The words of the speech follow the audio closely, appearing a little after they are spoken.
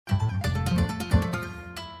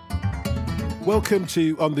Welcome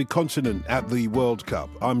to On the Continent at the World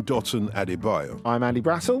Cup. I'm Dotun Adebayo. I'm Andy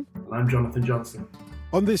Brassel. And I'm Jonathan Johnson.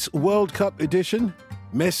 On this World Cup edition,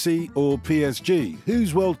 Messi or PSG?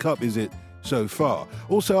 Whose World Cup is it so far?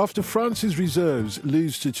 Also, after France's reserves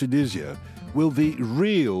lose to Tunisia, will the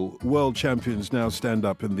real world champions now stand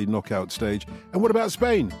up in the knockout stage? And what about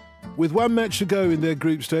Spain? With one match to go in their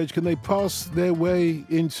group stage, can they pass their way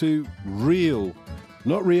into real,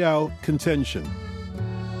 not real, contention?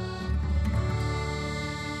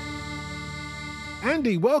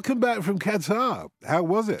 Andy, welcome back from Qatar. How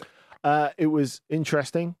was it? It was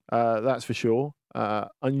interesting, that's for sure.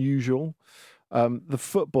 Unusual. The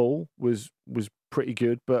football was pretty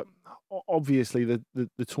good, but obviously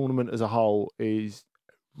the tournament as a whole is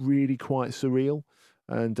really quite surreal.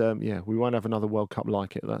 And we won't have another World Cup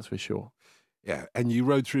like it, that's for sure. Yeah, and you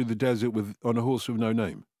rode through the desert on a horse with no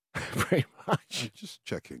name. Pretty much. Just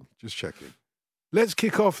checking. Let's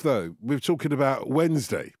kick off, though. We're talking about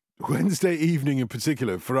Wednesday evening in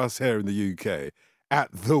particular for us here in the UK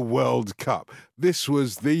at the World Cup. This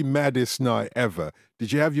was the maddest night ever.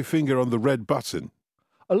 Did you have your finger on the red button?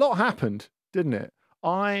 A lot happened, didn't it?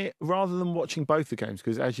 Rather than watching both the games,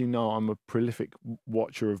 because as you know, I'm a prolific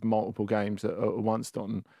watcher of multiple games at once,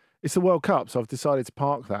 Don. It's the World Cup, so I've decided to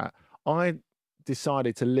park that. I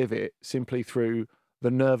decided to live it simply through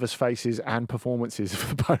the nervous faces and performances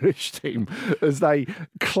of the Polish team as they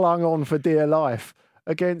clung on for dear life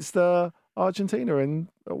against Argentina, and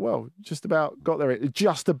just about got there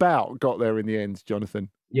in the end, Jonathan.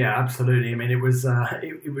 Yeah, absolutely. I mean, it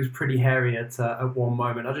was pretty hairy at one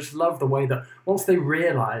moment. I just love the way that once they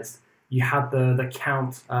realised you had the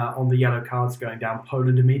count on the yellow cards going down,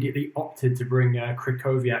 Poland immediately opted to bring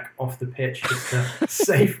Krychowiak off the pitch just to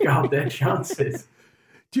safeguard their chances.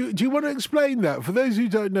 Do you want to explain that for those who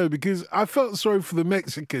don't know? Because I felt sorry for the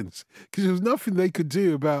Mexicans because there was nothing they could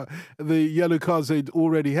do about the yellow cards they'd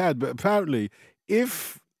already had. But apparently,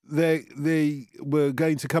 if they were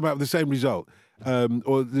going to come out with the same result,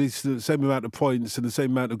 or at least the same amount of points and the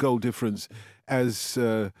same amount of goal difference as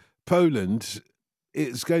Poland,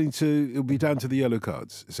 it'll be down to the yellow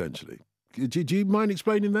cards, essentially. Do you mind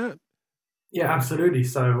explaining that? Yeah, absolutely.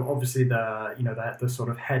 So obviously the sort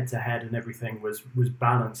of head-to-head and everything was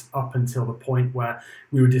balanced up until the point where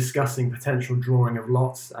we were discussing potential drawing of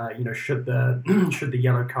lots. Should the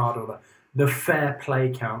yellow card or the fair play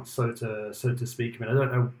count, so to speak. I mean, I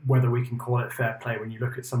don't know whether we can call it fair play when you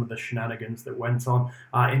look at some of the shenanigans that went on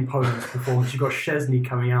in Poland's performance. You've got Szczesny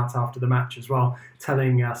coming out after the match as well,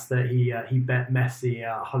 telling us that he bet Messi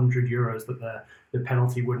 €100 that the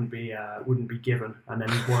penalty wouldn't be given, and then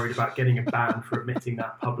he's worried about getting a ban for admitting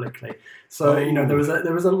that publicly. So there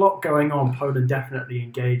was a lot going on. Poland definitely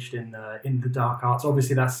engaged in the dark arts.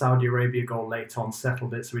 Obviously, that Saudi Arabia goal late on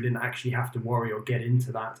settled it, so we didn't actually have to worry or get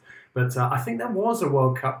into that. But I think there was a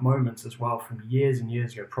World Cup moment as well from years and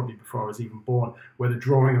years ago, probably before I was even born, where the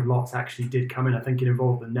drawing of lots actually did come in. I think it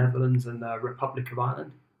involved the Netherlands and the Republic of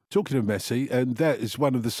Ireland. Talking of Messi, and that is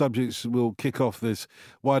one of the subjects we'll kick off this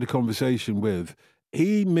wider conversation with.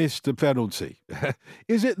 He missed a penalty.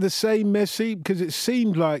 Is it the same Messi? Because it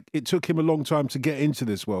seemed like it took him a long time to get into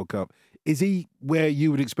this World Cup. Is he where you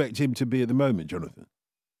would expect him to be at the moment, Jonathan?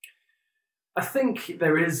 I think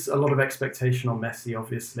there is a lot of expectation on Messi,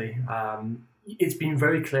 obviously. It's been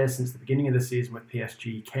very clear since the beginning of the season with PSG,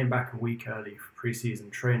 he came back a week early for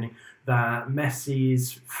pre-season training, that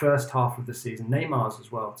Messi's first half of the season, Neymar's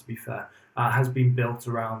as well, to be fair, has been built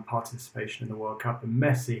around participation in the World Cup. And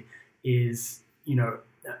Messi is,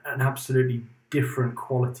 an absolutely different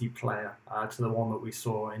quality player to the one that we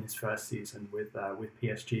saw in his first season with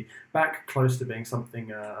PSG. Back close to being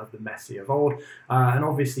something of the Messi of old. And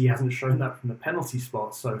obviously he hasn't shown that from the penalty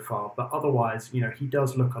spot so far. But otherwise, he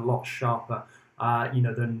does look a lot sharper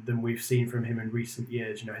than we've seen from him in recent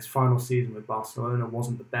years. His final season with Barcelona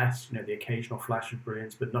wasn't the best. The occasional flash of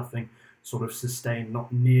brilliance, but nothing sort of sustained, not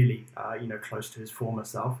nearly close to his former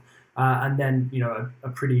self. And then a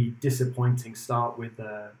pretty disappointing start with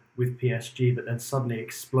PSG, but then suddenly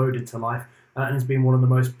exploded to life and has been one of the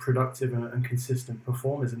most productive and consistent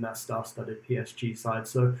performers in that star-studded PSG side.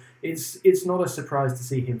 So it's not a surprise to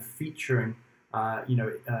see him featuring in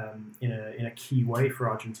a key way for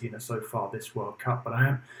Argentina so far this World Cup. But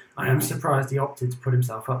I am surprised he opted to put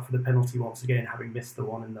himself up for the penalty once again, having missed the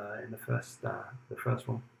one in the first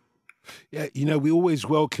one. Yeah, we always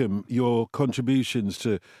welcome your contributions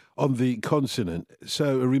to On the Continent.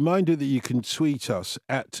 So a reminder that you can tweet us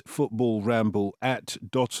at Football Ramble, at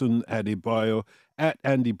Dotun Adebayo, at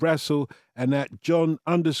Andy Brassel, and at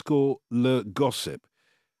John_Le Gossip.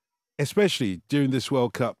 Especially during this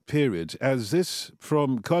World Cup period, as this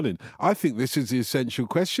from Colin. I think this is the essential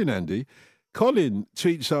question, Andy. Colin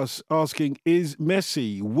tweets us asking, is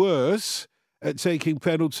Messi worse at taking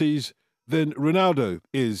penalties than Ronaldo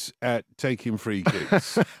is at taking free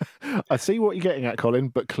kicks? I see what you're getting at, Colin,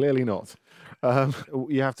 but clearly not.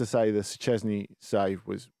 You have to say the Szczesny save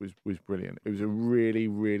was brilliant. It was a really,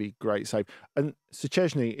 really great save. And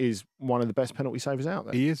Szczesny is one of the best penalty savers out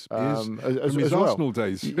there. He is. From his well. Arsenal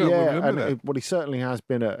days. Yeah, well, he certainly has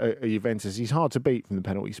been at Juventus. He's hard to beat from the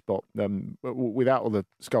penalty spot without all the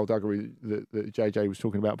skullduggery that JJ was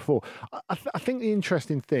talking about before. I think the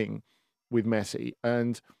interesting thing with Messi,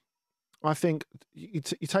 and I think you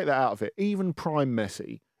take that out of it, even prime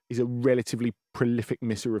Messi is a relatively prolific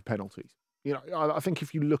misser of penalties. You know, I think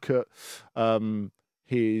if you look at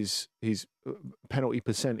his penalty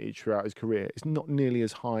percentage throughout his career, it's not nearly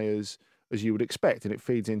as high as you would expect, and it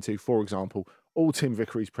feeds into, for example, all Tim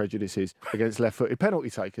Vickery's prejudices against left-footed penalty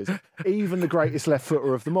takers, even the greatest left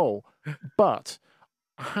footer of them all. But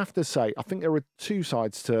I have to say, I think there are two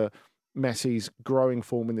sides to Messi's growing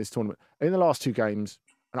form in this tournament. In the last two games,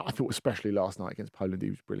 and I thought especially last night against Poland, he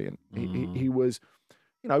was brilliant. He was.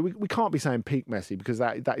 You know, we can't be saying peak Messi because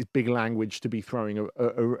that is big language to be throwing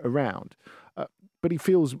around. But he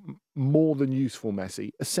feels more than useful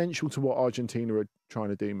Messi, essential to what Argentina are trying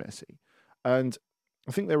to do Messi. And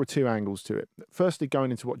I think there are two angles to it. Firstly,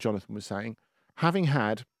 going into what Jonathan was saying, having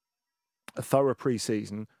had a thorough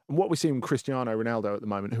pre-season, and what we're seeing with Cristiano Ronaldo at the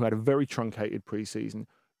moment, who had a very truncated pre-season,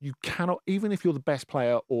 you cannot, even if you're the best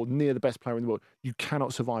player or near the best player in the world, you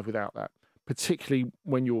cannot survive without that. Particularly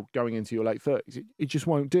when you're going into your late 30s. It just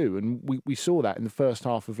won't do. And we saw that in the first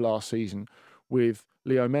half of last season with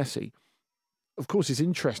Leo Messi. Of course, it's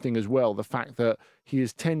interesting as well, the fact that he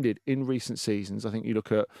has tended in recent seasons, I think you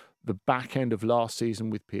look at the back end of last season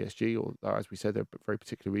with PSG, or as we said, there are very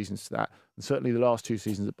particular reasons to that, and certainly the last two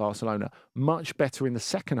seasons at Barcelona, much better in the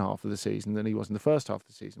second half of the season than he was in the first half of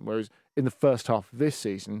the season. Whereas in the first half of this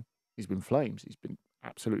season, he's been flames. He's been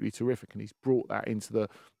absolutely terrific, and he's brought that into the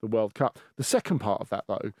World Cup. The second part of that,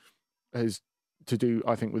 though, has to do,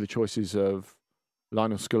 I think, with the choices of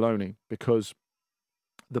Lionel Scaloni, because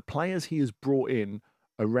the players he has brought in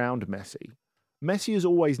around Messi has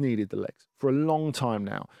always needed the legs for a long time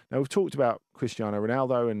now. Now, we've talked about Cristiano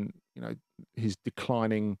Ronaldo and, you know, his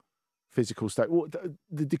declining physical state,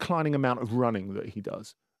 the declining amount of running that he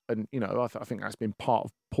does. And, you know, I think that's been part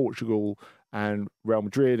of Portugal and Real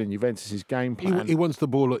Madrid and Juventus' game plan. He wants the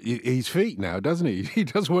ball at his feet now, doesn't he? He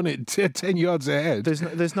does want it 10 yards ahead.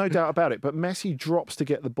 There's no doubt about it. But Messi drops to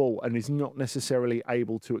get the ball and is not necessarily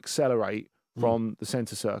able to accelerate from the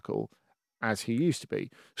centre circle as he used to be.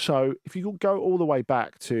 So if you go all the way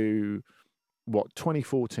back to,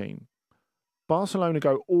 2014, Barcelona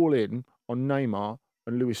go all in on Neymar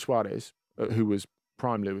and Luis Suarez, who was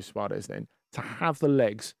prime Luis Suarez then, to have the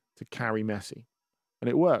legs to carry Messi. And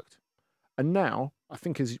it worked. And now, I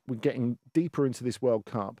think as we're getting deeper into this World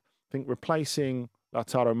Cup, I think replacing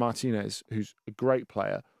Lautaro Martinez, who's a great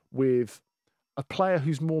player, with a player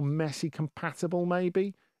who's more Messi compatible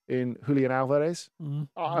maybe in Julian Alvarez.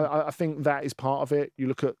 I think that is part of it. You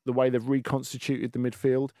look at the way they've reconstituted the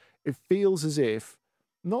midfield. It feels as if,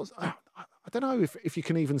 I don't know if you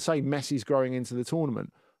can even say Messi's growing into the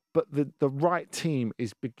tournament, but the right team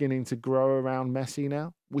is beginning to grow around Messi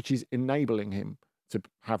now, which is enabling him to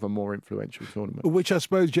have a more influential tournament. Which I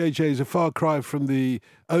suppose, JJ, is a far cry from the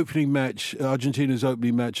opening match, Argentina's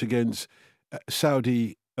opening match against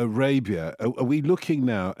Saudi Arabia. Are we looking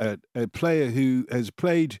now at a player who has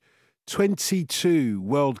played 22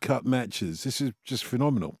 World Cup matches? This is just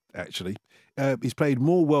phenomenal, actually. He's played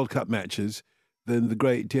more World Cup matches than the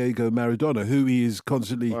great Diego Maradona, who he is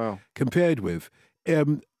constantly compared with.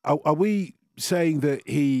 Are we saying that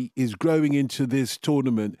he is growing into this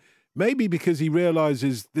tournament, maybe because he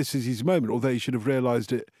realises this is his moment, although he should have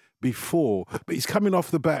realised it before? But he's coming off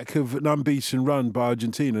the back of an unbeaten run by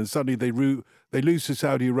Argentina, and suddenly they lose to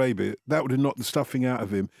Saudi Arabia. That would have knocked the stuffing out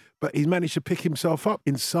of him. But he's managed to pick himself up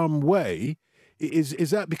in some way. Is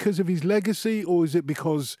that because of his legacy, or is it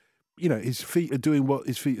because, you know, his feet are doing what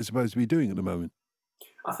his feet are supposed to be doing at the moment?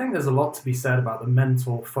 I think there's a lot to be said about the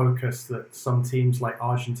mental focus that some teams like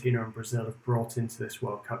Argentina and Brazil have brought into this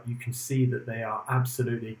World Cup. You can see that they are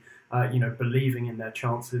absolutely, believing in their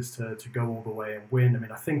chances to go all the way and win. I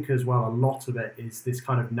mean, I think as well, a lot of it is this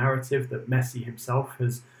kind of narrative that Messi himself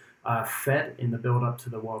has fed in the build-up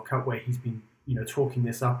to the World Cup, where he's been, talking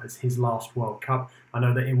this up as his last World Cup. I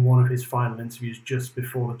know that in one of his final interviews just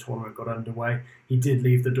before the tournament got underway, he did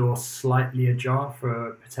leave the door slightly ajar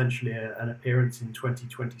for potentially an appearance in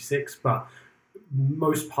 2026. But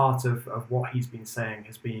most part of what he's been saying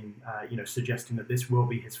has been, suggesting that this will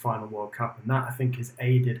be his final World Cup, and that I think has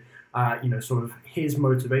aided, sort of his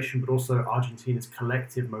motivation, but also Argentina's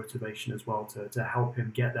collective motivation as well to help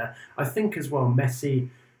him get there. I think as well, Messi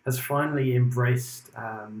has finally embraced,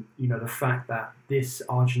 the fact that this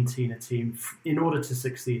Argentina team, in order to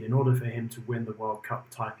succeed, in order for him to win the World Cup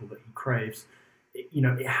title that he craves,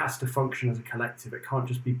 it has to function as a collective. It can't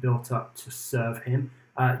just be built up to serve him.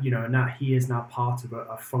 And now he is now part of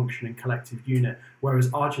a functioning collective unit.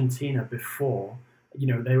 Whereas Argentina before,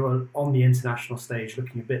 they were on the international stage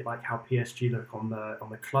looking a bit like how PSG look on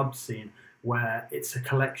the club scene, where it's a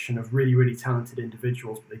collection of really, really talented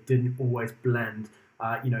individuals, but they didn't always blend,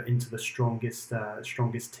 into the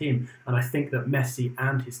strongest team. And I think that Messi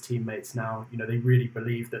and his teammates now, they really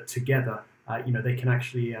believe that together, they can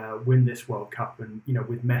actually win this World Cup. And,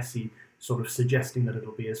 with Messi sort of suggesting that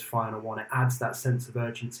it'll be his final one, it adds that sense of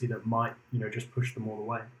urgency that might, just push them all the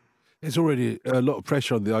way. There's already a lot of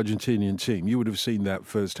pressure on the Argentinian team. You would have seen that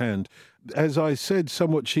firsthand. As I said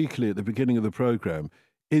somewhat cheekily at the beginning of the programme,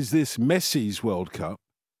 is this Messi's World Cup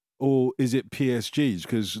or is it PSG's?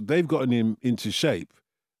 Because they've gotten him into shape,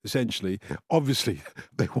 essentially. Obviously,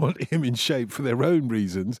 they want him in shape for their own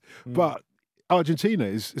reasons, but Argentina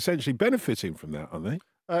is essentially benefiting from that, aren't they?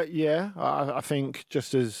 I think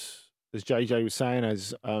just as JJ was saying,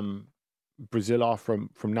 as Brazil are from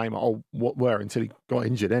Neymar, or what were until he got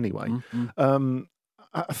injured anyway.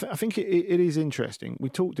 I think it is interesting. We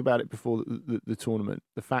talked about it before the tournament,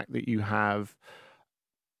 the fact that you have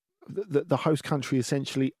the host country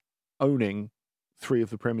essentially owning three of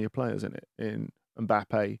the premier players in it, in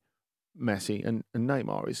Mbappe, Messi and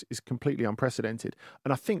Neymar is completely unprecedented.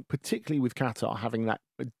 And I think particularly with Qatar having that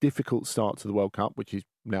difficult start to the World Cup, which is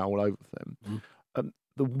now all over them,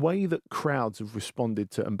 the way that crowds have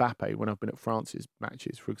responded to Mbappe when I've been at France's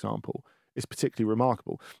matches, for example, is particularly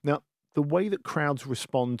remarkable. Now, the way that crowds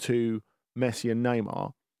respond to Messi and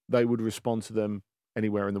Neymar, they would respond to them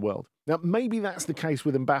anywhere in the world. Now, maybe that's the case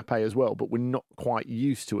with Mbappe as well, but we're not quite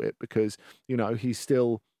used to it because, he's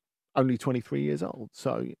still only 23 years old.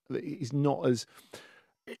 So he's not as...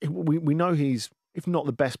 We know he's, if not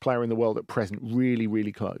the best player in the world at present, really,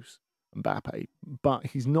 really close, Mbappe, but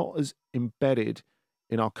he's not as embedded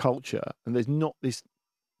in our culture, and there's not this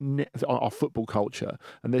our football culture,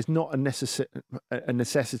 and there's not a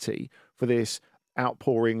necessity for this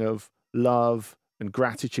outpouring of love and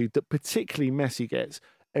gratitude that particularly Messi gets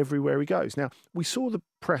everywhere he goes. Now, we saw the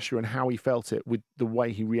pressure and how he felt it with the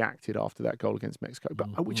way he reacted after that goal against Mexico,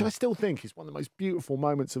 but which I still think is one of the most beautiful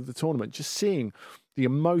moments of the tournament, just seeing the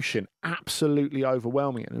emotion absolutely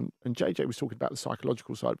overwhelming. And JJ was talking about the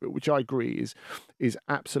psychological side of it, which I agree is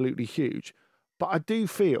absolutely huge. But I do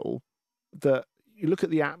feel that you look at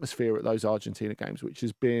the atmosphere at those Argentina games, which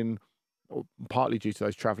has been partly due to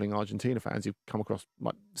those travelling Argentina fans who've come across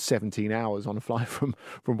like 17 hours on a flight from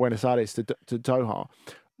Buenos Aires to Doha.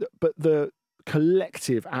 But the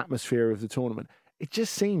collective atmosphere of the tournament, it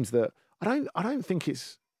just seems that I don't think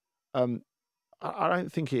it's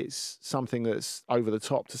something that's over the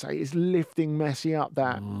top to say it's lifting Messi up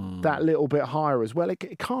that little bit higher as well.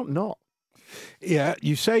 It can't not. Yeah,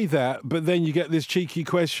 you say that, but then you get this cheeky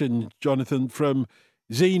question, Jonathan, from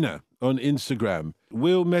Zena on Instagram.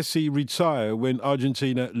 Will Messi retire when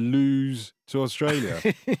Argentina lose to Australia?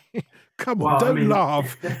 Come on, don't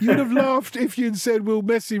laugh. You would have laughed if you'd said, will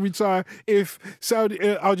Messi retire if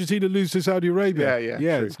Argentina lose to Saudi Arabia?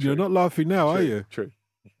 Yeah. True, you're not laughing now, are you? True.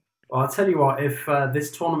 Well, I'll tell you what, if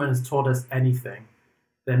this tournament has taught us anything,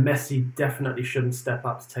 then Messi definitely shouldn't step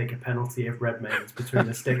up to take a penalty if Redmayne's between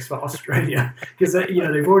the sticks for Australia. Because,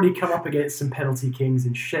 they've already come up against some penalty kings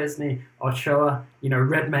in Szczesny, Ochoa.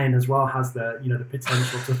 Redmayne as well has the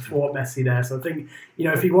potential to thwart Messi there. So I think,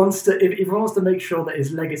 if he wants to make sure that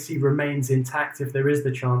his legacy remains intact, if there is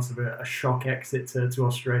the chance of a shock exit to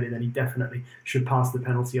Australia, then he definitely should pass the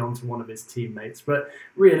penalty on to one of his teammates. But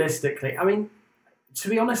realistically, I mean, to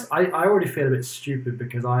be honest, I already feel a bit stupid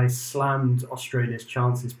because I slammed Australia's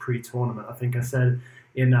chances pre-tournament. I think I said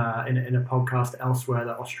in a podcast elsewhere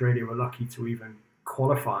that Australia were lucky to even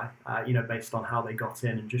qualify, based on how they got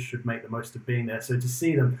in and just should make the most of being there. So to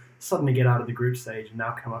see them suddenly get out of the group stage and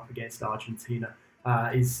now come up against Argentina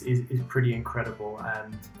is pretty incredible.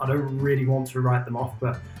 And I don't really want to write them off,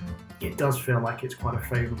 but it does feel like it's quite a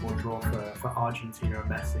favourable draw for Argentina and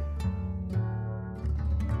Messi.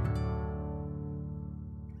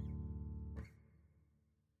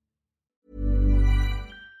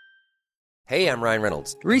 Hey, I'm Ryan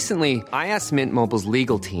Reynolds. Recently, I asked Mint Mobile's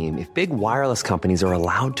legal team if big wireless companies are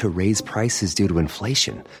allowed to raise prices due to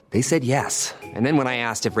inflation. They said yes. And then when I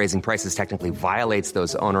asked if raising prices technically violates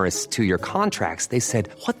those onerous 2-year contracts, they said,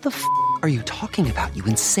 "What the f*** are you talking about, you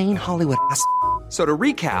insane Hollywood ass?" So to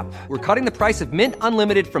recap, we're cutting the price of Mint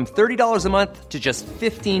Unlimited from $30 a month to just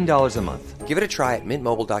 $15 a month. Give it a try at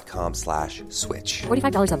mintmobile.com/switch.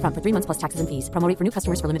 $45 up front for 3 months plus taxes and fees. Promo rate for new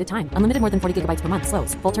customers for limited time. Unlimited more than 40 gigabytes per month.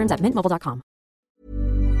 Slows full terms at mintmobile.com.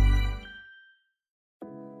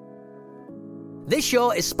 This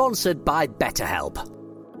show is sponsored by BetterHelp.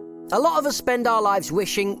 A lot of us spend our lives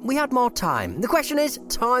wishing we had more time. The question is,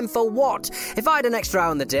 time for what? If I had an extra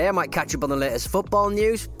hour in the day, I might catch up on the latest football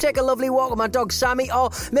news, take a lovely walk with my dog Sammy,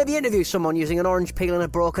 or maybe interview someone using an orange peel and a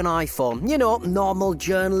broken iPhone. You know, normal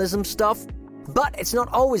journalism stuff. But it's not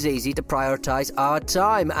always easy to prioritise our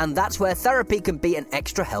time, and that's where therapy can be an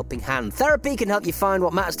extra helping hand. Therapy can help you find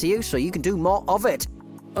what matters to you so you can do more of it.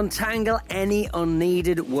 Untangle any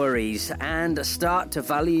unneeded worries and start to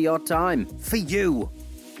value your time for you.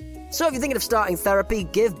 So if you're thinking of starting therapy,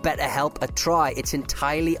 give BetterHelp a try. It's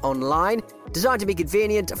entirely online, designed to be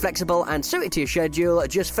convenient, flexible and suited to your schedule.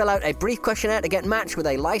 Just fill out a brief questionnaire to get matched with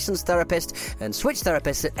a licensed therapist and switch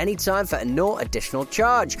therapists at any time for no additional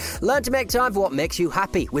charge. Learn to make time for what makes you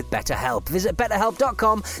happy with BetterHelp. Visit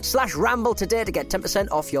betterhelp.com/ramble today to get 10%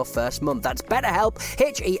 off your first month. That's BetterHelp,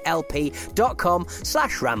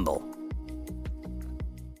 HELP.com/ramble.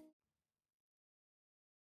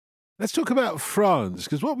 Let's talk about France,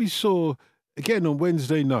 because what we saw again on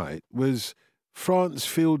Wednesday night was France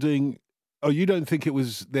fielding. Oh, you don't think it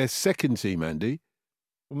was their second team, Andy?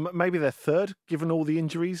 Maybe their third, given all the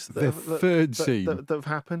injuries Their third team that have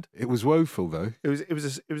happened. It was woeful, though. It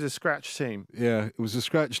was a scratch team. Yeah, it was a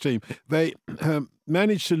scratch team. They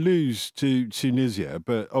managed to lose to Tunisia,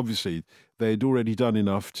 but obviously they had already done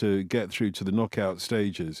enough to get through to the knockout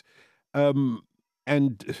stages. And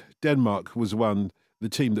Denmark was the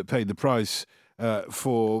team that paid the price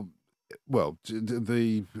for, well,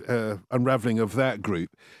 the unravelling of that group.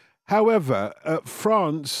 However,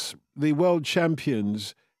 France, the world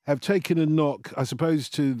champions, have taken a knock, I suppose,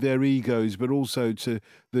 to their egos, but also to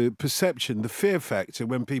the perception, the fear factor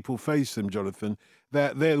when people face them, Jonathan,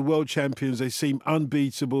 that they're the world champions, they seem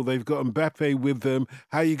unbeatable, they've got Mbappe with them,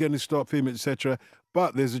 how are you going to stop him, etc.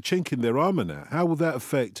 But there's a chink in their armour now. How will that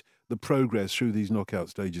affect the progress through these knockout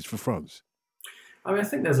stages for France? I mean, I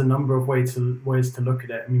think there's a number of ways to look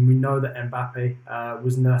at it. I mean, we know that Mbappe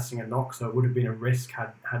was nursing a knock, so it would have been a risk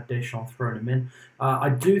had Deschamps thrown him in. I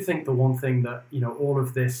do think the one thing that, all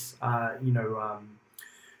of this,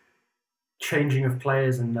 changing of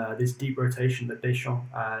players and this deep rotation that Deschamps,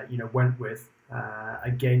 went with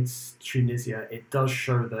against Tunisia, it does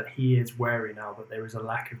show that he is wary now that there is a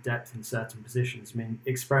lack of depth in certain positions. I mean,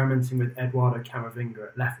 experimenting with Eduardo Camavinga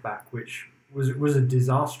at left back, which was a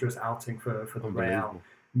disastrous outing for the Real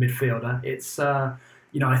midfielder. It's I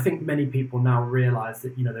think many people now realise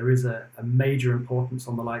that there is a major importance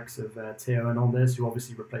on the likes of Theo Hernandez, who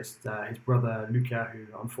obviously replaced his brother Luka, who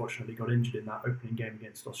unfortunately got injured in that opening game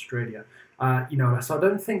against Australia. So I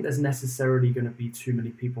don't think there's necessarily going to be too many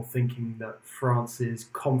people thinking that France's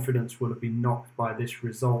confidence will have been knocked by this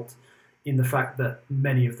result, in the fact that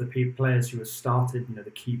many of the players who have started,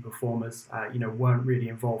 the key performers, weren't really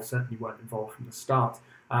involved, certainly weren't involved from the start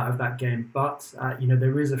of that game. But,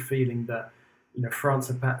 there is a feeling that,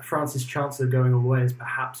 France's chance of going all the way is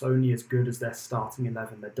perhaps only as good as their starting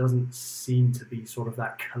 11. There doesn't seem to be sort of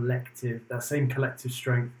that same collective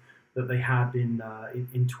strength that they had in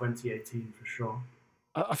 2018 for sure.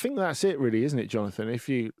 I think that's it really, isn't it, Jonathan? If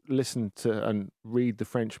you listen to and read the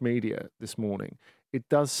French media this morning, it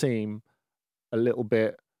does seem a little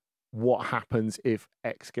bit what happens if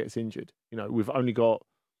X gets injured. We've only got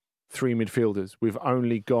 3 midfielders. We've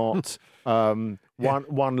only got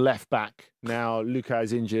one left back. Now Luka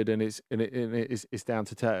is injured and it's down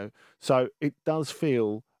to Theo. So it does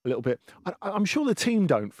feel a little bit. I'm sure the team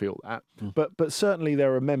don't feel that, but certainly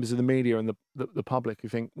there are members of the media and the public who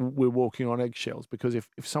think we're walking on eggshells because if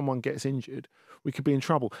someone gets injured, we could be in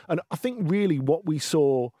trouble. And I think really what we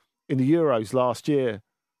saw in the Euros last year,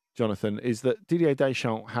 Jonathan, is that Didier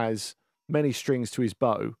Deschamps has many strings to his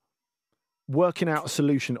bow. Working out a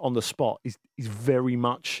solution on the spot is very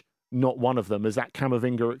much not one of them, as that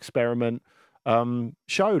Camavinga experiment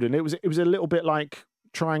showed. And it was a little bit like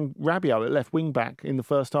trying Rabiot at left wing back in the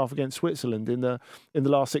first half against Switzerland in the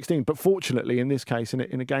last 16. But fortunately, in this case,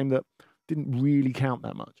 in a game that didn't really count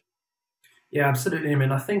that much. Yeah, absolutely. I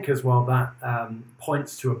mean, I think as well that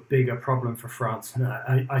points to a bigger problem for France. And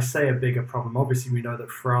I say a bigger problem. Obviously, we know that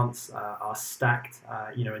France are stacked,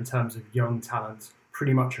 in terms of young talent,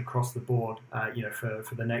 pretty much across the board,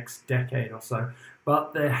 for the next decade or so.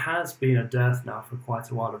 But there has been a dearth now for quite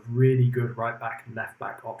a while of really good right back and left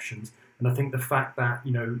back options. And I think the fact that,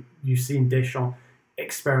 you've seen Deschamps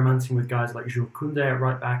experimenting with guys like Jules Koundé at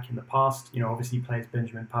right back in the past. Obviously he plays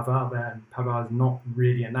Benjamin Pavard there, and Pavard is not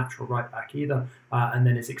really a natural right back either. And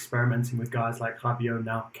then it's experimenting with guys like Rabiot,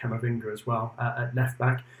 now Camavinga as well at left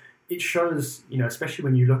back. It shows, especially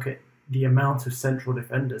when you look at the amount of central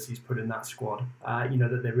defenders he's put in that squad,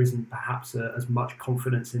 that there isn't perhaps as much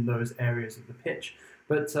confidence in those areas of the pitch.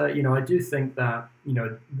 But, I do think that,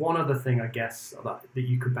 one other thing, I guess, that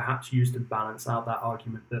you could perhaps use to balance out that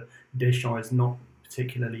argument that Deschamps is not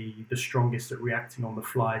particularly the strongest at reacting on the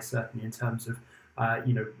fly, certainly in terms of,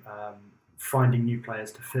 finding new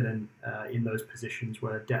players to fill in those positions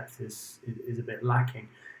where depth is a bit lacking,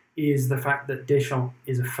 is the fact that Deschamps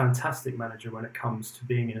is a fantastic manager when it comes to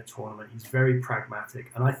being in a tournament. He's very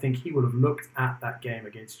pragmatic, and I think he would have looked at that game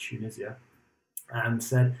against Tunisia and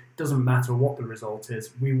said, doesn't matter what the result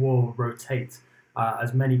is, we will rotate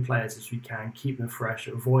as many players as we can, keep them fresh,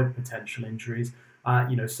 avoid potential injuries,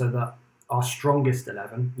 so that our strongest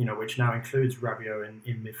 11, which now includes Rabiot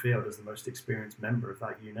in midfield as the most experienced member of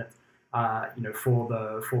that unit, for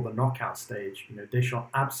the knockout stage, Deschamps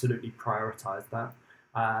absolutely prioritised that.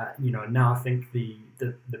 Now I think the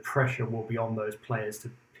pressure will be on those players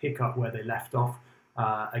to pick up where they left off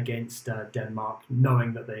against Denmark,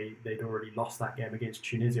 knowing that they'd already lost that game against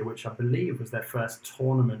Tunisia, which I believe was their first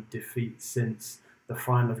tournament defeat since the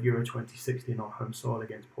final of Euro 2016 on home soil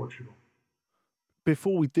against Portugal.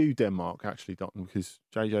 Before we do Denmark, actually, Dalton, because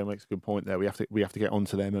JJ makes a good point there, we have to get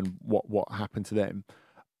onto them and what happened to them.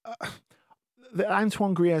 The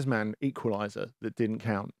Antoine Griezmann equaliser that didn't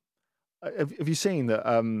count. Have you seen that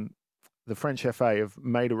the French FA have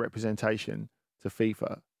made a representation to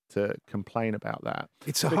FIFA to complain about that?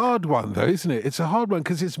 It's a hard one, though, isn't it? It's a hard one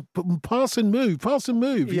because it's pass and move.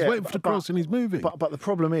 He's waiting for the cross and he's moving. But the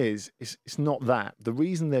problem is, it's not that. The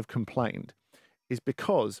reason they've complained is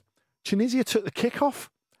because Tunisia took the kickoff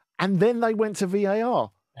and then they went to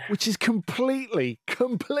VAR, which is completely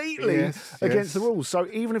against the rules. So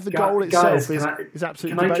even if the goal itself is absolutely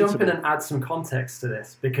debatable. Can I jump in and add some context to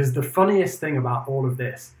this? Because the funniest thing about all of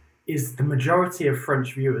this is the majority of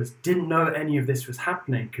French viewers didn't know any of this was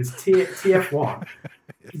happening because TF1,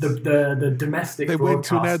 the domestic they went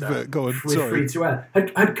to an advert. Go on, sorry. Free to air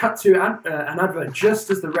had cut to an advert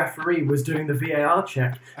just as the referee was doing the VAR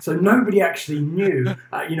check, so nobody actually knew,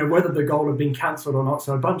 whether the goal had been cancelled or not.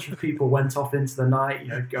 So a bunch of people went off into the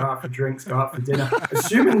night, go out for drinks, go out for dinner,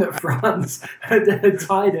 assuming that France had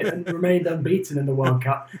tied it and remained unbeaten in the World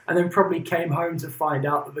Cup, and then probably came home to find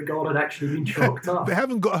out that the goal had actually been chalked up. They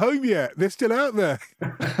haven't got home yet. They're still out there.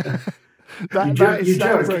 I'm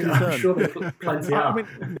sure there's plenty out.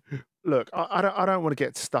 Look, I don't want to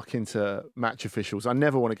get stuck into match officials. I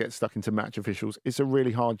never want to get stuck into match officials. It's a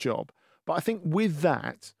really hard job. But I think with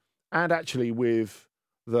that, and actually with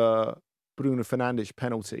the Bruno Fernandes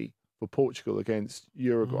penalty for Portugal against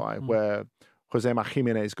Uruguay, where Jose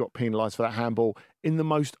Jimenez got penalised for that handball in the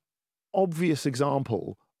most obvious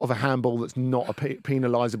example of a handball that's not a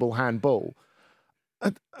penalisable handball.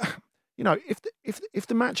 If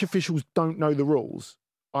the match officials don't know the rules,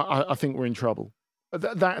 I think we're in trouble.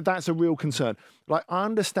 That's a real concern. Like, I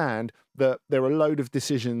understand that there are a load of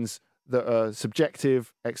decisions that are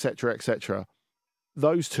subjective, etc., etc.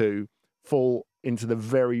 Those two fall into the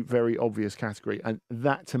very, very obvious category, and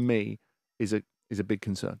that to me is a big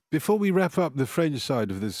concern. Before we wrap up the French side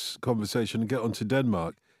of this conversation and get on to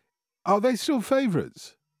Denmark, are they still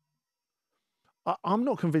favourites? I'm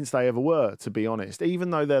not convinced they ever were, to be honest. Even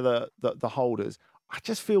though they're the holders, I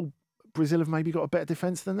just feel Brazil have maybe got a better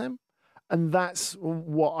defence than them. And that's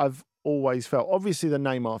what I've always felt. Obviously, the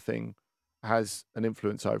Neymar thing has an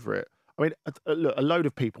influence over it. I mean, look, a load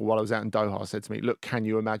of people while I was out in Doha said to me, look, can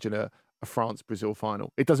you imagine a France-Brazil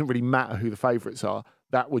final? It doesn't really matter who the favourites are.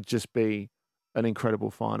 That would just be an incredible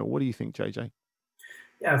final. What do you think, JJ?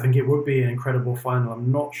 Yeah, I think it would be an incredible final.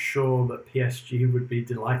 I'm not sure that PSG would be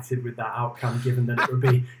delighted with that outcome, given that it would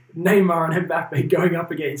be Neymar and Mbappe going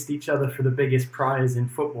up against each other for the biggest prize in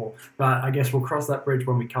football. But I guess we'll cross that bridge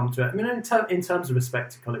when we come to it. I mean, in terms of a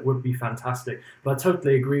spectacle, it would be fantastic. But I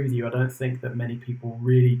totally agree with you. I don't think that many people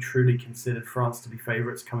really, truly considered France to be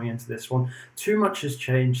favourites coming into this one. Too much has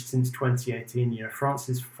changed since 2018.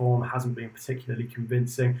 France's form hasn't been particularly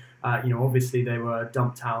convincing. Obviously they were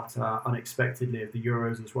dumped out unexpectedly of the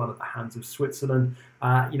Euros as well at the hands of Switzerland.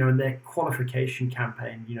 And their qualification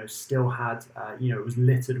campaign, still had, it was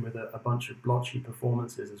littered with a bunch of blotchy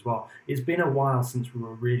performances as well. It's been a while since we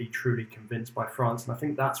were really, truly convinced by France, and I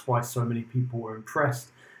think that's why so many people were impressed.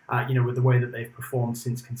 with the way that they've performed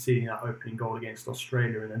since conceding that opening goal against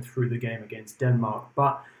Australia and then through the game against Denmark.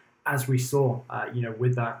 But as we saw,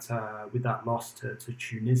 with that loss to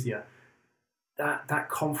Tunisia, that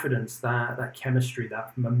confidence, that chemistry,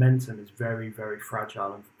 that momentum is very, very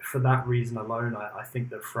fragile. And for that reason alone, I think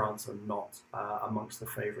that France are not amongst the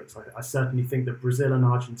favourites. I certainly think that Brazil and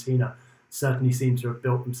Argentina certainly seem to have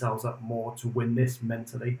built themselves up more to win this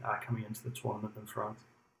mentally coming into the tournament than France.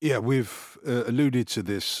 Yeah, we've alluded to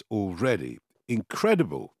this already.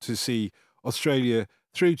 Incredible to see Australia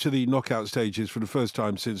through to the knockout stages for the first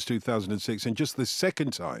time since 2006 and just the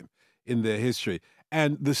second time in their history.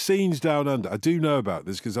 And the scenes down under, I do know about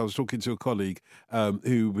this because I was talking to a colleague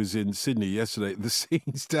who was in Sydney yesterday. The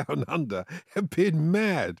scenes down under have been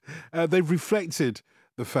mad. They've reflected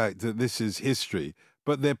the fact that this is history.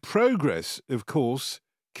 But their progress, of course,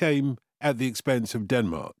 came at the expense of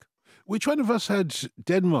Denmark. Which one of us had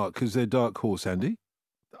Denmark as their dark horse, Andy?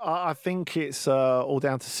 I think it's all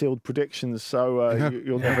down to sealed predictions, so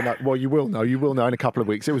you'll never know. Well, you will know. You will know in a couple of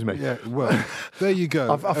weeks. It was me. Yeah, well, there you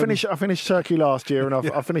go. I finished Turkey last year, and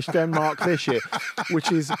I finished Denmark this year,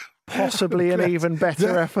 which is possibly an even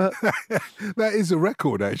better effort. That is a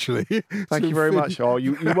record, actually. Thank you very much. Oh,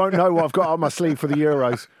 you won't know what I've got on my sleeve for the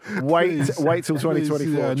Euros. Wait till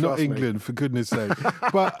 2024. Not England, for goodness sake.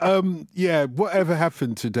 But whatever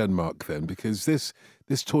happened to Denmark then? Because this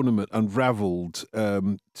tournament unravelled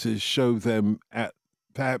to show them at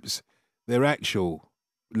perhaps their actual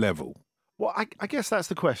level. Well, I guess that's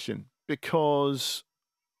the question, because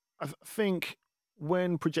I think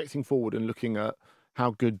when projecting forward and looking at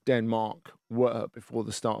how good Denmark were before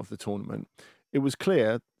the start of the tournament, it was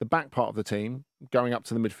clear the back part of the team, going up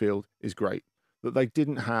to the midfield, is great, that they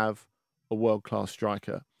didn't have a world-class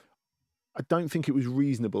striker. I don't think it was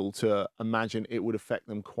reasonable to imagine it would affect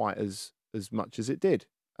them quite as much as it did.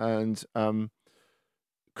 And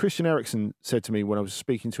Christian Eriksen said to me when I was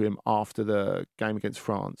speaking to him after the game against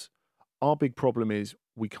France, our big problem is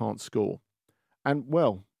we can't score. And,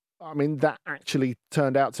 well, I mean, that actually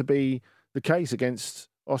turned out to be the case against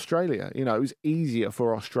Australia. You know, it was easier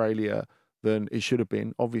for Australia than it should have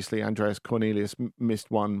been. Obviously, Andreas Cornelius missed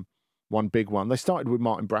one big one. They started with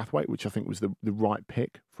Martin Brathwaite, which I think was the right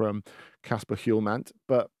pick from Kasper Hjulmand.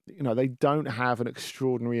 But, you know, they don't have an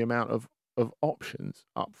extraordinary amount of options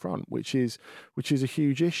up front, which is a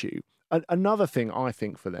huge issue. Another thing I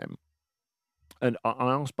think for them, and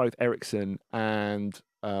I asked both Eriksen and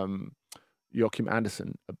Joachim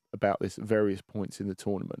Andersen about this at various points in the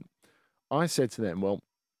tournament. I said to them, well,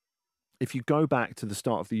 if you go back to the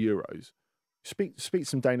start of the Euros, speak to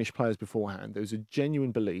some Danish players beforehand, there was a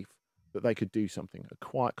genuine belief that they could do something, a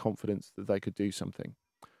quiet confidence that they could do something.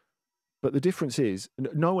 But the difference is,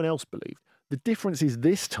 no one else believed. The difference is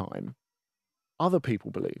this time, other people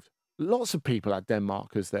believed. Lots of people had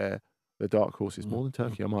Denmark as their dark horses, more than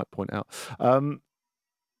Turkey, I might point out.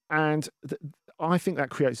 And I think that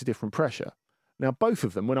creates a different pressure. Now, both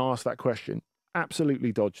of them, when I asked that question,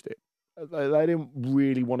 absolutely dodged it. They didn't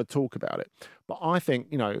really want to talk about it. But I think,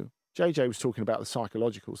 you know, JJ was talking about the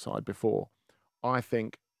psychological side before. I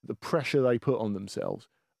think the pressure they put on themselves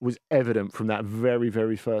was evident from that very,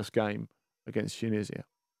 very first game against Tunisia.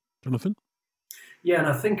 Jonathan? Yeah, and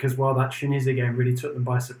I think as well that Tunisia game really took them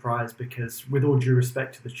by surprise because, with all due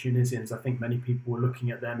respect to the Tunisians, I think many people were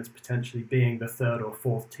looking at them as potentially being the third or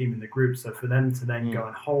fourth team in the group. So for them to then go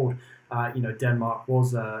and hold, Denmark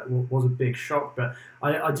was a big shock. But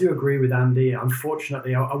I do agree with Andy.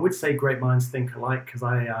 Unfortunately, I would say great minds think alike because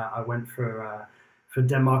I went for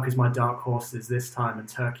Denmark as my dark horses this time and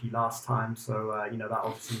Turkey last time. So, that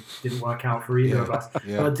obviously didn't work out for either of us.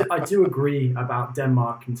 Yeah. But I do agree about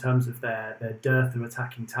Denmark in terms of their dearth of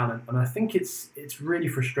attacking talent. And I think it's really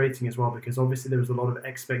frustrating as well because obviously there was a lot of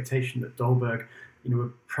expectation that Dolberg,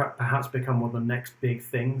 would perhaps become one of the next big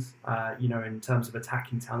things, in terms of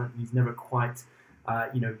attacking talent. And he's never quite,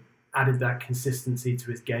 added that consistency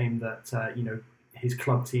to his game that, his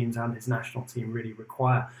club teams and his national team really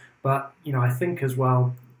require. But, I think as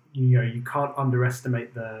well, you can't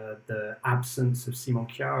underestimate the absence of Simon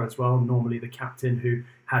Kjaer as well, normally the captain who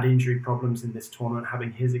had injury problems in this tournament,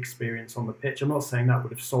 having his experience on the pitch. I'm not saying that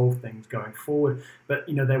would have solved things going forward, but,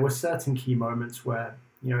 there were certain key moments where,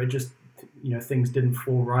 it just, things didn't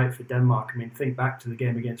fall right for Denmark. I mean, think back to the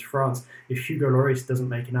game against France. If Hugo Lloris doesn't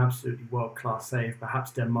make an absolutely world-class save,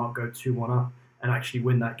 perhaps Denmark go 2-1 up and actually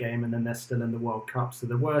win that game, and then they're still in the World Cup. So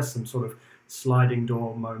there were some sort of sliding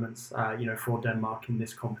door moments, for Denmark in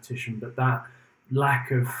this competition. But that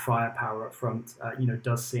lack of firepower up front,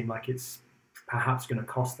 does seem like it's perhaps going to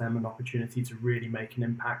cost them an opportunity to really make an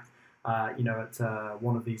impact at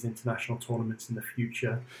one of these international tournaments in the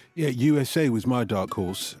future. Yeah, USA was my dark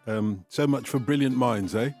horse. So much for brilliant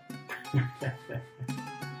minds, eh?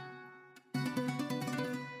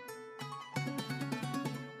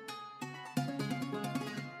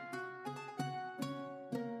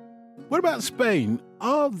 What about Spain?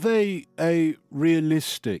 Are they a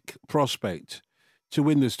realistic prospect to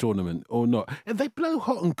win this tournament or not? And they blow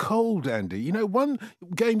hot and cold, Andy. You know, one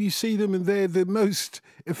game you see them and they're the most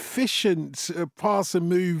efficient pass and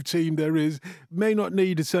move team there is. May not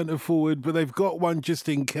need a centre forward, but they've got one just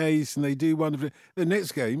in case, and they do one of it. The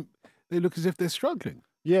next game, they look as if they're struggling.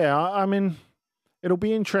 Yeah, I mean, it'll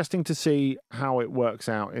be interesting to see how it works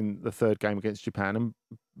out in the third game against Japan. And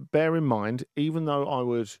bear in mind, even though I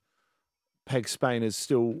would peg Spain as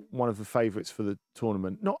still one of the favourites for the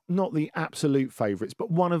tournament, not the absolute favourites, but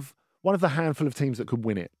one of the handful of teams that could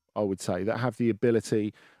win it, I would say, that have the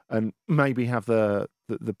ability and maybe have the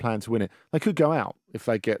plan to win it. They could go out if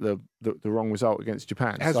they get the wrong result against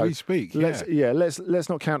Japan. As we speak, let's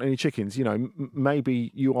not count any chickens. You know,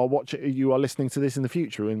 maybe you are listening to this in the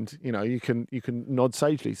future, and you know you can nod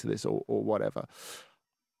sagely to this or whatever.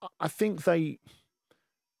 I think they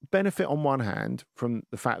benefit on one hand from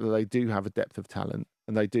the fact that they do have a depth of talent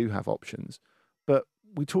and they do have options, but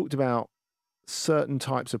we talked about certain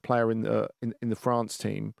types of player in the France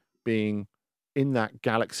team being in that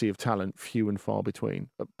galaxy of talent, few and far between,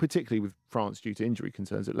 particularly with France due to injury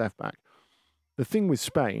concerns at left back. The thing with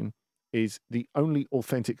Spain is the only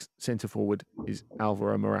authentic centre forward is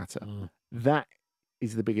Alvaro Morata. That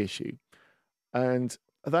is the big issue, and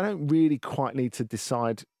they don't really quite need to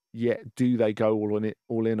decide yet, do they go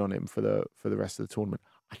all in on him for the rest of the tournament?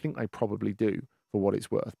 I think they probably do, for what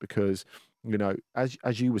it's worth, because, you know,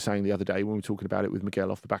 as you were saying the other day when we were talking about it with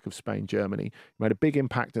Miguel off the back of Spain, Germany, he made a big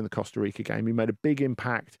impact in the Costa Rica game. He made a big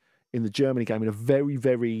impact in the Germany game in a very,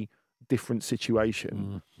 very different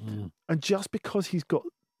situation. And just because he's got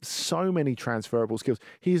so many transferable skills,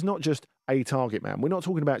 he is not just a target man. We're not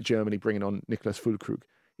talking about Germany bringing on Niklas Füllkrug.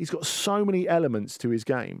 He's got so many elements to his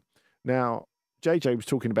game. Now, JJ was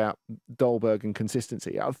talking about Dolberg and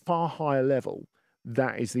consistency. At a far higher level,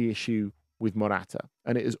 that is the issue with Morata,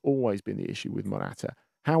 and it has always been the issue with Morata.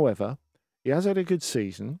 However, he has had a good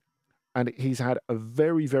season, and he's had a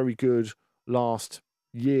very, very good last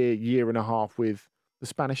year and a half with the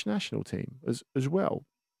Spanish national team as well.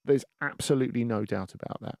 There's absolutely no doubt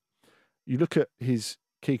about that. You look at his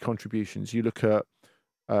key contributions, you look at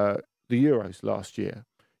the Euros last year,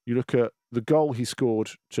 you look at the goal he scored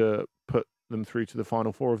to put them through to the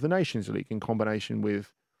Final Four of the Nations League in combination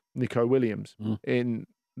with Nico Williams in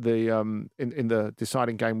the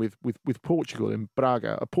deciding game with Portugal in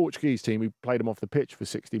Braga, a Portuguese team who played them off the pitch for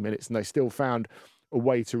 60 minutes, and they still found a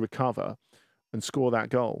way to recover and score that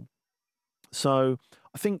goal. So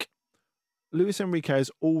I think Luis Enrique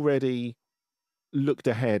has already looked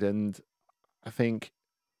ahead and I think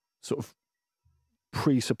sort of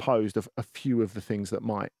presupposed a few of the things that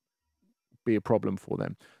might be a problem for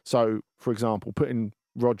them. So, for example, putting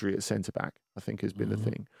Rodri at centre-back, I think, has been the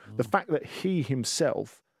thing. The fact that he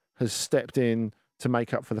himself has stepped in to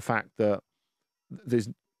make up for the fact that there's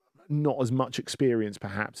not as much experience,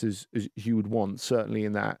 perhaps, as you would want, certainly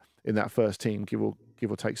in that first team, give or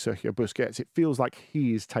take Sergio Busquets. It feels like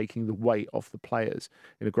he is taking the weight off the players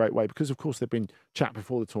in a great way because, of course, there've been chat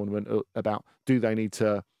before the tournament about do they need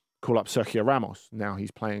to call up Sergio Ramos, now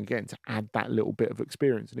he's playing again, to add that little bit of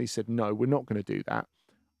experience. And he said, no, we're not going to do that.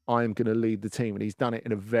 I am going to lead the team. And he's done it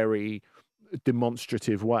in a very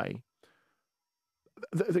demonstrative way.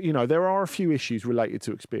 You know, there are a few issues related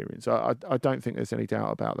to experience. I don't think there's any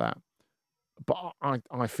doubt about that. But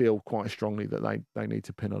I feel quite strongly that they need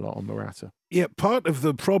to pin a lot on Morata. Yeah, part of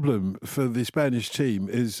the problem for the Spanish team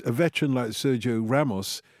is a veteran like Sergio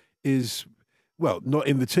Ramos is, well, not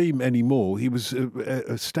in the team anymore. He was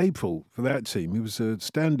a staple for that team. He was a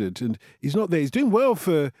standard, and he's not there. He's doing well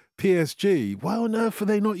for PSG. Why on earth are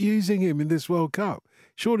they not using him in this World Cup?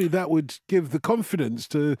 Surely that would give the confidence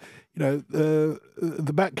to,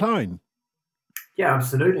 the back line. Yeah,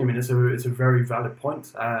 absolutely. I mean, it's a very valid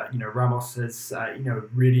point. Ramos is,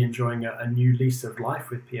 really enjoying a new lease of life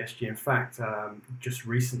with PSG. In fact, just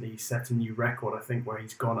recently set a new record, I think, where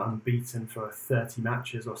he's gone unbeaten for 30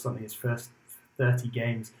 matches or something, his first 30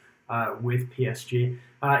 games with PSG.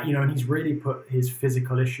 And he's really put his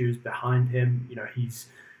physical issues behind him. He's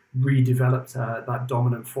redeveloped that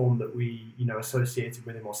dominant form that we, associated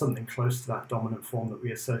with him, or something close to that dominant form that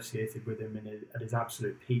we associated with him at his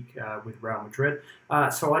absolute peak with Real Madrid.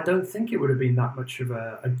 So I don't think it would have been that much of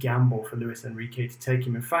a gamble for Luis Enrique to take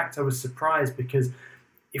him. In fact, I was surprised because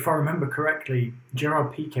if I remember correctly,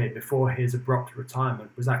 Gerard Piqué, before his abrupt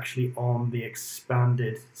retirement, was actually on the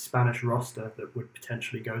expanded Spanish roster that would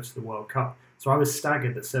potentially go to the World Cup. So I was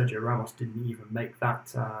staggered that Sergio Ramos didn't even make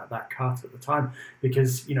that cut at the time,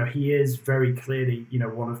 because he is very clearly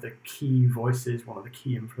one of the key voices, one of the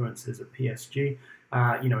key influences at PSG.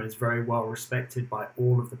 And is very well respected by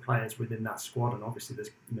all of the players within that squad, and obviously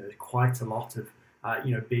there's quite a lot of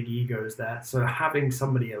big egos there. So having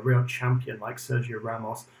somebody, a real champion like Sergio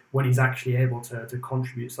Ramos, when he's actually able to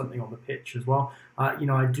contribute something on the pitch as well, I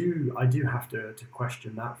do have to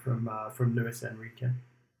question that from Luis Enrique.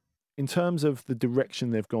 In terms of the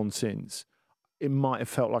direction they've gone since, it might have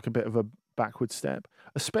felt like a bit of a backward step,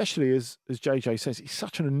 especially as JJ says, he's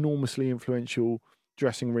such an enormously influential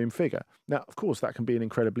dressing room figure. Now, of course, that can be an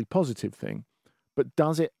incredibly positive thing, but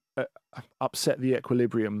does it upset the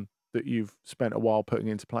equilibrium that you've spent a while putting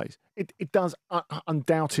into place? It does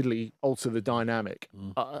undoubtedly alter the dynamic.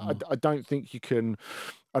 I don't think you can.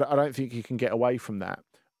 I don't think you can get away from that.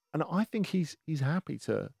 And I think he's happy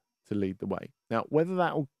to lead the way. Now, whether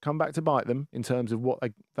that will come back to bite them in terms of what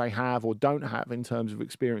they have or don't have in terms of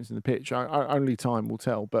experience in the pitch, only time will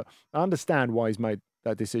tell. But I understand why he's made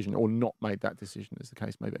that decision or not made that decision, as the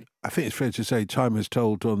case may be. I think it's fair to say time has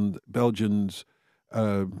told on Belgium's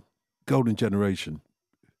golden generation.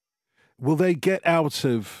 Will they get out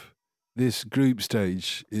of this group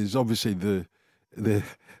stage is obviously the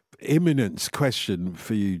imminent question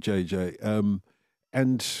for you, JJ.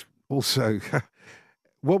 And also,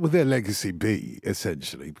 what will their legacy be,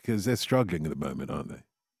 essentially? Because they're struggling at the moment, aren't they?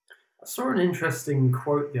 I saw an interesting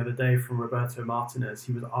quote the other day from Roberto Martinez.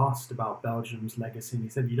 He was asked about Belgium's legacy, and he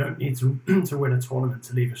said, you don't need to win a tournament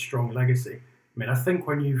to leave a strong legacy. I mean, I think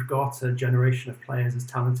when you've got a generation of players as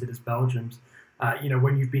talented as Belgium's,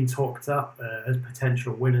 when you've been talked up as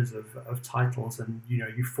potential winners of titles and,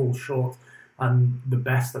 you fall short, and the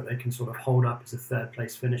best that they can sort of hold up is a third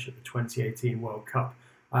place finish at the 2018 World Cup.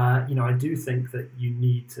 I do think that you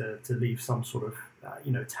need to leave some sort of,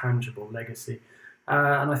 tangible legacy.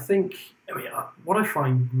 And I think what I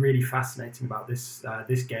find really fascinating about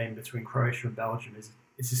this game between Croatia and Belgium is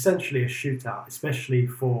it's essentially a shootout, especially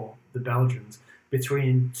for the Belgians,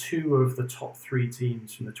 between two of the top three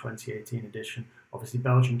teams from the 2018 edition. Obviously,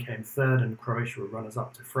 Belgium came third and Croatia were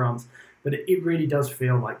runners-up to France. But it really does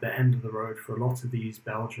feel like the end of the road for a lot of these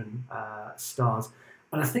Belgian stars.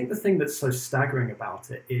 And I think the thing that's so staggering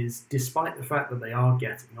about it is, despite the fact that they are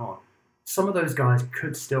getting on, some of those guys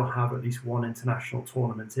could still have at least one international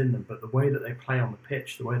tournament in them. But the way that they play on the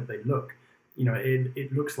pitch, the way that they look,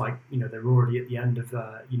 it looks like they're already at the end of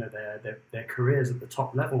their careers at the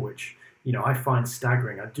top level, which I find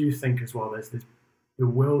staggering. I do think as well there's this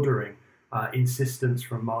bewildering insistence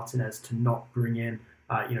from Martinez to not bring in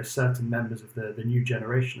certain members of the new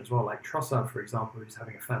generation as well, like Trossard, for example, who's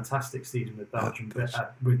having a fantastic season with Belgium,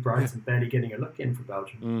 with Brighton barely getting a look in for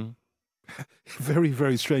Belgium. Very,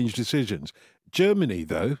 very strange decisions. Germany,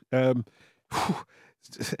 though,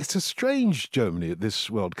 it's a strange Germany at this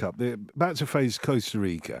World Cup. They're about to face Costa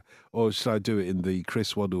Rica, or should I do it in the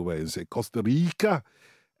Chris Waddle way and say Costa Rica?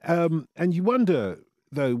 And you wonder,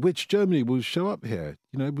 though, which Germany will show up here.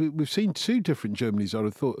 We've seen two different Germanys, I would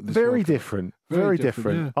have thought. Very different. Very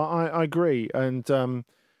different. Yeah. I agree. And,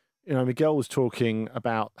 Miguel was talking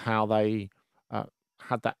about how they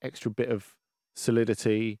had that extra bit of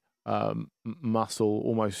solidity, muscle,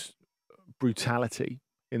 almost brutality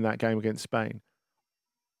in that game against Spain.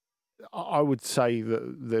 I would say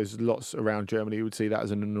that there's lots around Germany who would see that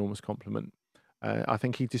as an enormous compliment. I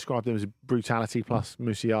think he described them as brutality plus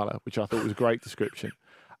Musiala, which I thought was a great description.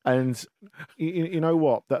 And you know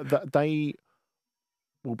what? That they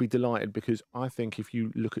will be delighted, because I think if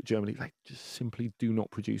you look at Germany, they just simply do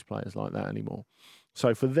not produce players like that anymore.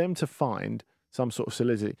 So for them to find some sort of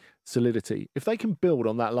solidity, if they can build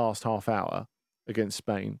on that last half hour against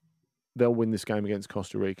Spain, they'll win this game against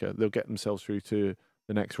Costa Rica. They'll get themselves through to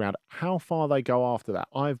the next round. How far they go after that,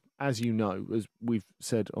 as you know, as we've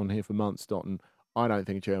said on here for months, Dotton, I don't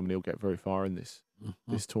think Germany will get very far in this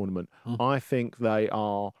tournament. I think they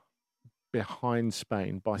are behind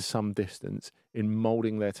Spain by some distance in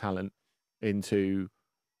moulding their talent into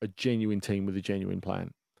a genuine team with a genuine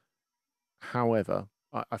plan. However,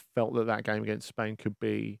 I felt that game against Spain could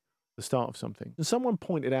be the start of something. And someone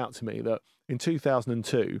pointed out to me that in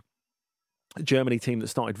 2002, a Germany team that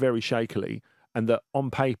started very shakily and that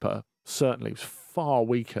on paper certainly was far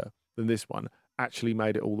weaker than this one actually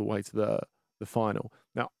made it all the way to the final.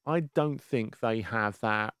 Now, I don't think they have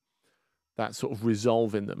that sort of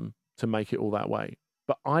resolve in them to make it all that way.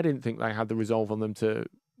 But I didn't think they had the resolve on them to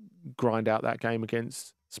grind out that game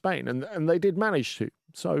against Spain. And they did manage to.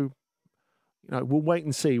 So we'll wait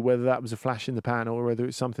and see whether that was a flash in the pan or whether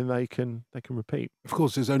it's something they can repeat. Of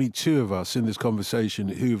course, there's only two of us in this conversation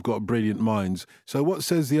who've got brilliant minds. So what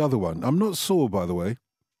says the other one? I'm not sore, by the way.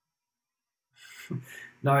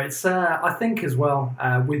 No, it's I think as well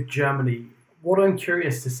with Germany, what I'm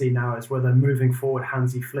curious to see now is whether moving forward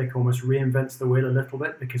Hansi Flick almost reinvents the wheel a little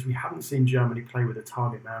bit, because we haven't seen Germany play with a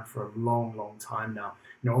target man for a long, long time now.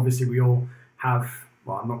 Obviously we all have,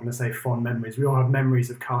 well, I'm not going to say fond memories. We all have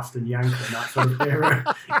memories of Carsten Janker and that sort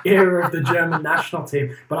of era of the German national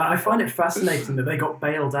team. But I find it fascinating that they got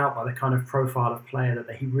bailed out by the kind of profile of player that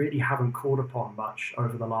they really haven't called upon much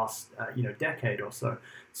over the last decade or so.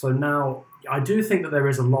 So now I do think that there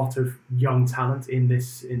is a lot of young talent in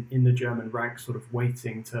the German ranks, sort of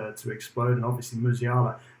waiting to explode. And obviously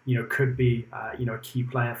Musiala, could be a key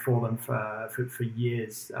player for them for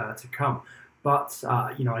years to come. But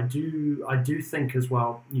I do think as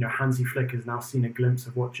well, Hansi Flick has now seen a glimpse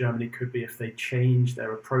of what Germany could be if they change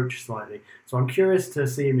their approach slightly. So I'm curious to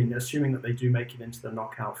see. Assuming that they do make it into the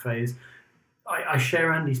knockout phase, I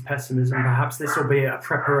share Andy's pessimism. Perhaps this will be a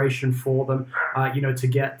preparation for them, to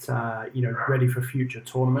get ready for future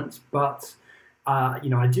tournaments. But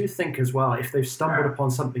I do think as well, if they've stumbled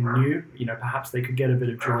upon something new, perhaps they could get a bit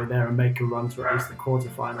of joy there and make a run to at least the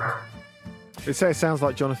quarterfinals. It sounds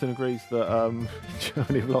like Jonathan agrees that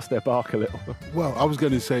Germany have lost their bark a little. Well, I was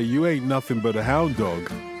going to say, you ain't nothing but a hound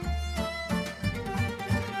dog.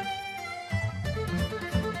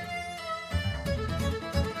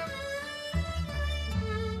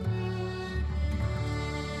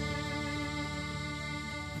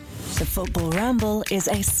 The Football Ramble is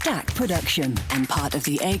a Stack production and part of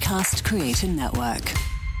the Acast Creator Network.